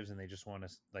narratives and they just want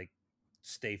to like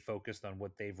stay focused on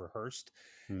what they've rehearsed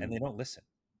and Mm. they don't listen.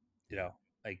 You Yeah. know,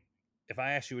 like if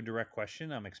I ask you a direct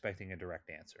question, I'm expecting a direct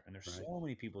answer. And there's Right. so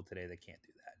many people today that can't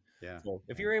do that. Yeah. So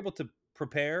if Yeah. you're able to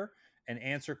prepare and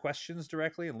answer questions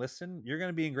directly and listen, you're going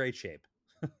to be in great shape.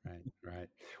 Right. Right.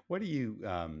 What do you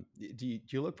do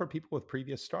you look for people with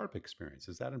previous startup experience?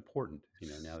 Is that important?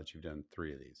 Now that you've done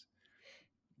three of these.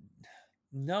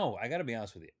 No, I got to be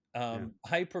honest with you. Yeah.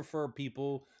 I prefer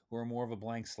people who are more of a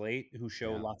blank slate who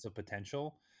show Yeah. lots of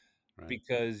potential Right.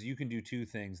 because you can do two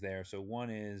things there. So one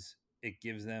is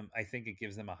I think it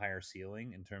gives them a higher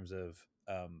ceiling in terms of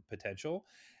potential,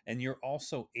 and you're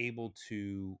also able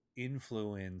to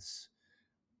influence,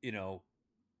 you know,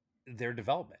 their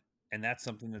development, and that's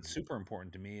something that's Right. super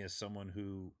important to me as someone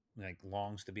who like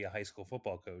longs to be a high school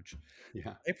football coach.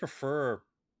 Yeah. I prefer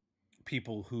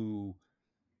people who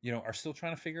are still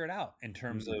trying to figure it out in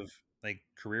terms Mm. of like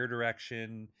career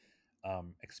direction,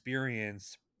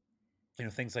 experience,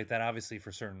 things like that. Obviously,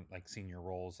 for certain like senior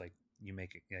roles, like you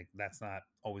make it like that's not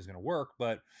always going to work.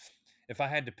 But if I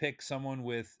had to pick someone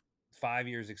with 5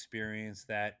 years experience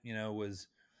that was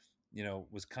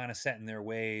kind of set in their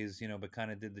ways, but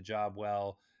kind of did the job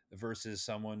well, versus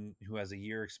someone who has a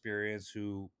year experience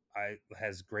who I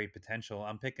has great potential,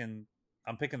 I'm picking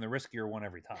the riskier one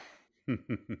every time.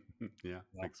 Yeah.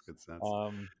 You Makes good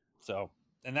know? sense. So,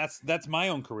 and that's my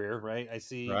own career, right? I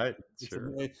see Right. it's a,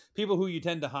 Sure. people who you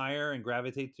tend to hire and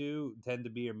gravitate to tend to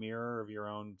be a mirror of your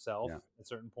own self Yeah. at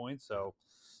certain points. Yeah.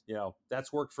 So,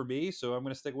 that's worked for me. So I'm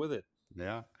going to stick with it.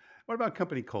 Yeah. What about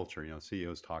company culture?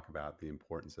 CEOs talk about the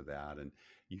importance of that. And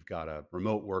you've got a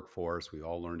remote workforce. We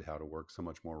all learned how to work so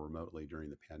much more remotely during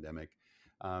the pandemic.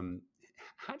 Um,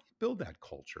 how do you build that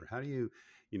culture? How do you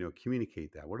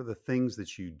communicate that? What are the things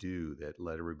that you do that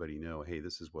let everybody know, hey,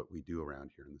 this is what we do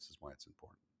around here and this is why it's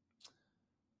important?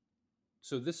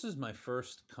 So this is my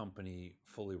first company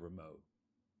fully remote.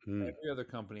 Mm, Every other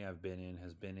company I've been in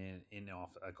has been in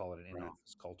office. I call it an in right.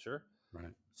 office culture.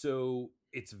 Right. So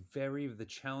the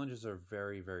challenges are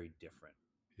very, very different.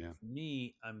 Yeah. For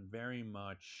me,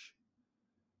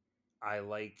 I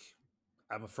like,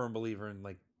 I'm a firm believer in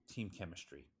like team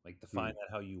chemistry. Like define Mm,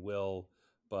 that how you will,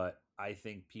 but I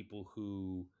think people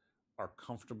who are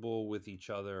comfortable with each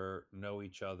other, know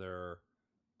each other,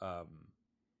 um,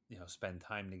 spend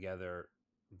time together,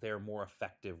 they're more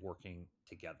effective working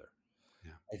together.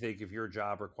 Yeah. I think if your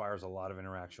job requires a lot of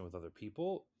interaction with other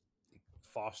people,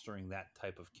 fostering that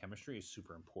type of chemistry is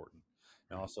super important.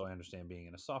 And Right. also, I understand being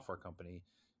in a software company,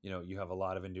 you have a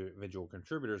lot of individual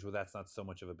contributors where that's not so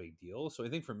much of a big deal. So I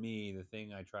think for me, the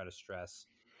thing I try to stress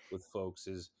with folks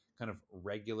is kind of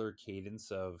regular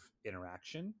cadence of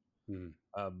interaction. Mm.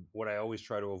 What I always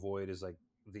try to avoid is like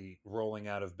the rolling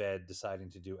out of bed,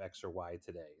 deciding to do X or Y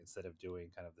today instead of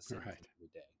doing kind of the same Right. thing every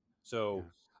day. So Yeah.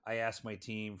 I ask my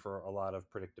team for a lot of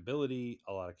predictability,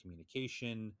 a lot of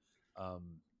communication,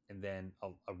 um, and then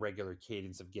a regular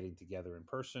cadence of getting together in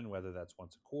person, whether that's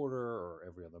once a quarter or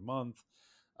every other month.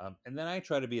 And then I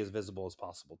try to be as visible as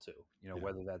possible too, Yeah.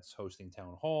 whether that's hosting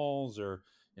town halls or,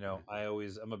 Right.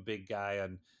 I'm a big guy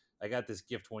on, I got this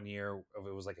gift one year of,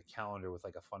 it was like a calendar with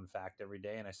like a fun fact every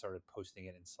day, and I started posting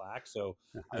it in Slack. So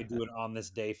I do an on this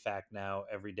day fact now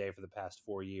every day for the past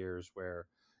 4 years, where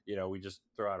we just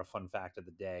throw out a fun fact of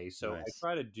the day. So I Nice.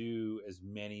 try to do as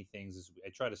many things as I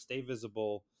try to stay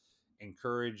visible,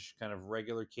 encourage kind of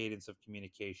regular cadence of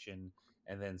communication,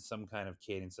 and then some kind of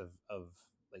cadence of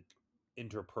like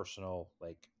interpersonal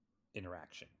like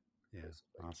interaction, Yeah.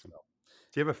 basically. Awesome. So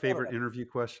Do you have a a lot of favorite interview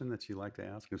question that you like to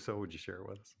ask? If so, would you share it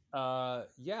with us?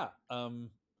 yeah. I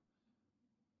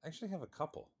actually have a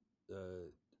couple.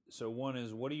 So one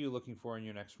is, what are you looking for in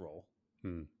your next role?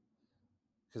 Hmm.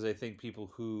 Because I think people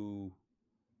who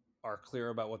are clear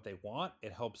about what they want,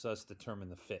 it helps us determine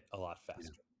the fit a lot Yeah.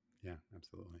 faster. Yeah.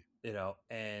 Absolutely.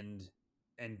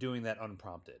 And doing that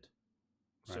unprompted.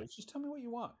 So Right. just tell me what you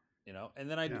want, and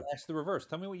then I Yeah. ask the reverse.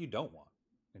 Tell me what you don't want.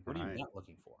 Like, what are you Right. not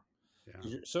looking for? Yeah.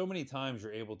 'Cause so many times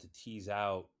you're able to tease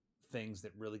out things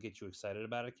that really get you excited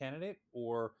about a candidate,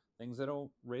 or things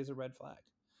that'll raise a red flag.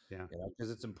 Yeah. Because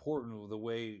it's important. The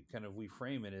way kind of we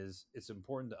frame it is, it's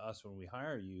important to us when we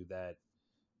hire you that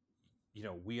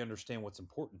we understand what's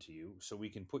important to you, so we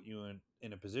can put you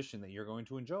in a position that you're going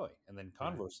to enjoy. And then Right.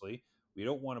 conversely, we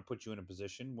don't want to put you in a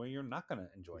position where you're not going to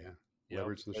enjoy Yeah. it.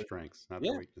 Leverage their Because, strengths, not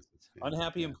their yeah, weaknesses. Yeah.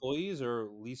 unhappy Yeah. employees are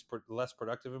less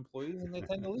productive employees, and they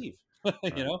tend to leave. you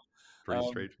Right. know, Pretty um,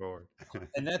 straightforward.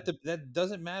 and that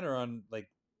doesn't matter on like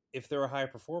if they're a high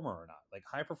performer or not. Like,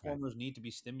 high Right. performers need to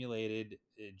be stimulated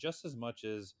just as much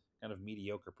as kind of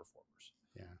mediocre performers.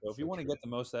 Yeah. So if you So want to true. get the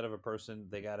most out of a person,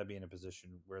 they got to be in a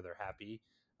position where they're happy,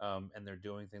 and they're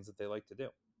doing things that they like to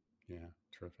do. Yeah.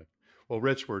 Terrific. Well,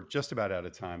 Rich, we're just about out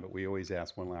of time, but we always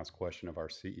ask one last question of our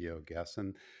CEO guests.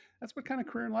 And that's, what kind of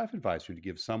career and life advice would you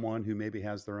give someone who maybe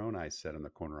has their own eyes set in the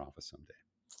corner office someday?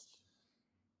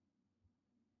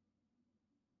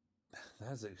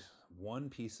 That's one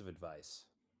piece of advice.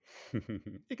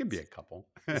 It can be a couple.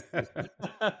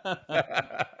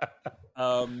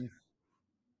 um,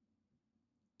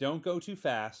 don't go too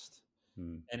fast.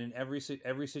 Hmm. And in every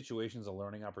situation is a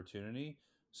learning opportunity.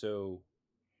 So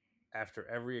after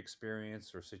every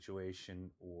experience or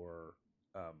situation or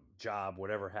job,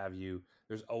 whatever have you,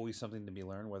 there's always something to be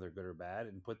learned, whether good or bad,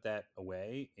 and put that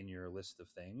away in your list of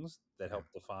things that Yeah. help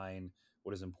define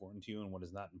what is important to you and what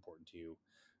is not important to you.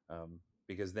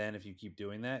 Because then if you keep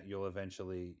doing that, you'll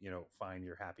eventually, find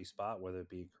your happy spot, whether it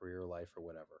be career, life, or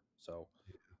whatever. So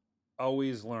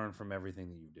always learn from everything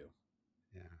that you do.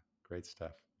 Yeah. Great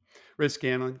stuff. Rich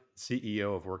Scanlon,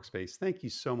 CEO of Workspace, thank you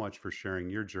so much for sharing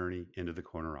your journey into the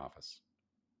corner office.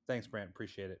 Thanks, Brant.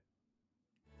 Appreciate it.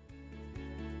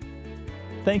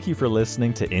 Thank you for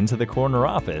listening to Into the Corner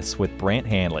Office with Brant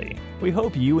Hanley. We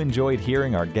hope you enjoyed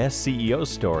hearing our guest CEO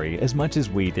story as much as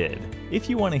we did. If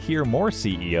you want to hear more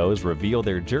CEOs reveal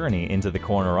their journey into the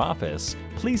corner office,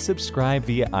 please subscribe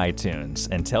via iTunes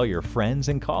and tell your friends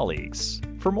and colleagues.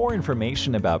 For more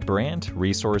information about Brant,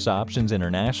 Resource Options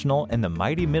International, and the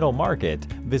mighty middle market,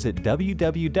 visit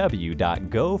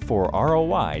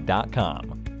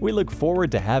www.go4roi.com. We look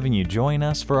forward to having you join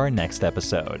us for our next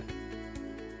episode.